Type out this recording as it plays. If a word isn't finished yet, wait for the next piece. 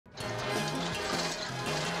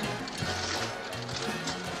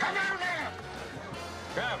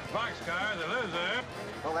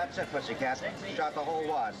Well, that's it, pussycat. Shot the whole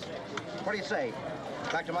wad. What do you say?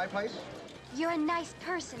 Back to my place? You're a nice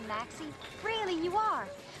person, Maxie. Really, you are.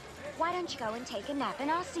 Why don't you go and take a nap, and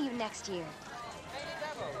I'll see you next year.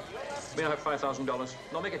 May I have $5,000?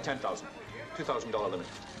 No, make it $10,000. $2,000 limit.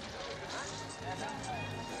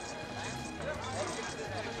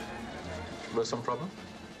 Was some problem?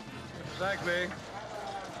 Exactly.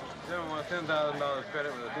 Gentleman wants $10,000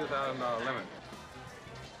 credit with a $2,000 limit.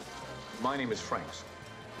 My name is Franks.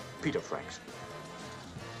 Peter Franks.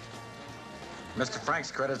 Mr.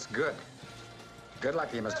 Franks' credit's good. Good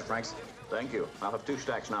luck to you, Mr. Franks. Thank you. I'll have 2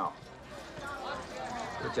 stacks now.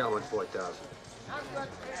 The gentleman, 4,000.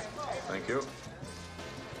 Thank you.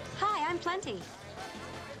 Hi, I'm Plenty.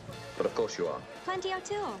 But of course you are. Plenty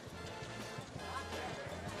O'Toole.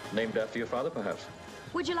 Named after your father, perhaps?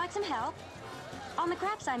 Would you like some help? On the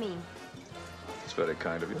craps, I mean. It's very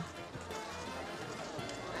kind of you.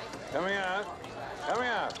 Coming out. Coming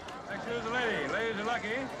out. Next to the lady. Ladies are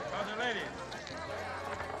lucky. How's the ladies?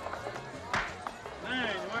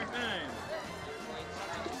 9, mark 9.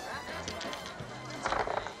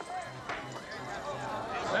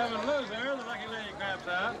 Seven loser, the lucky lady craps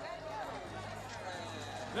out.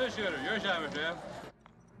 Good shooter, your shot, Mr. F.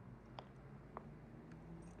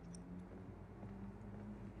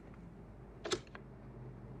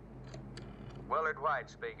 Willard White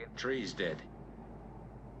speaking. Tree's dead.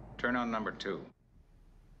 Turn on number 2.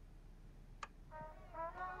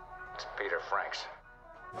 It's Peter Franks.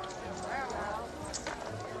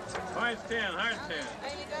 Heart's 10, heart's 10.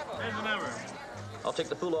 Here's the number. I'll take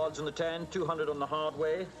the full odds on the 10, 200 on the hard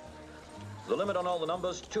way. The limit on all the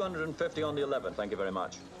numbers, 250 on the 11. Thank you very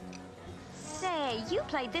much. Say, you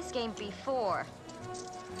played this game before.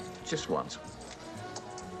 Just once.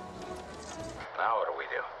 Now what do we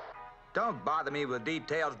do? Don't bother me with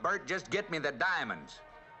details, Bert. Just get me the diamonds.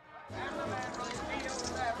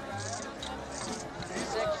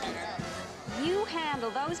 You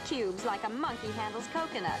handle those cubes like a monkey handles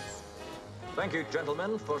coconuts. Thank you,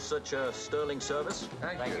 gentlemen, for such a sterling service.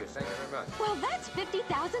 Thank you. Thank you very much. Well, that's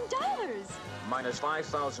 $50,000. Minus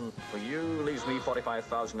 5,000 for you leaves me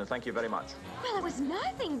 45,000, and thank you very much. Well, it was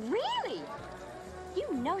nothing, really.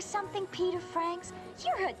 You know something, Peter Franks?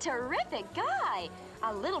 You're a terrific guy.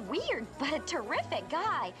 A little weird, but a terrific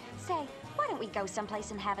guy. Say, why don't we go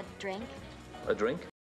someplace and have a drink? A drink?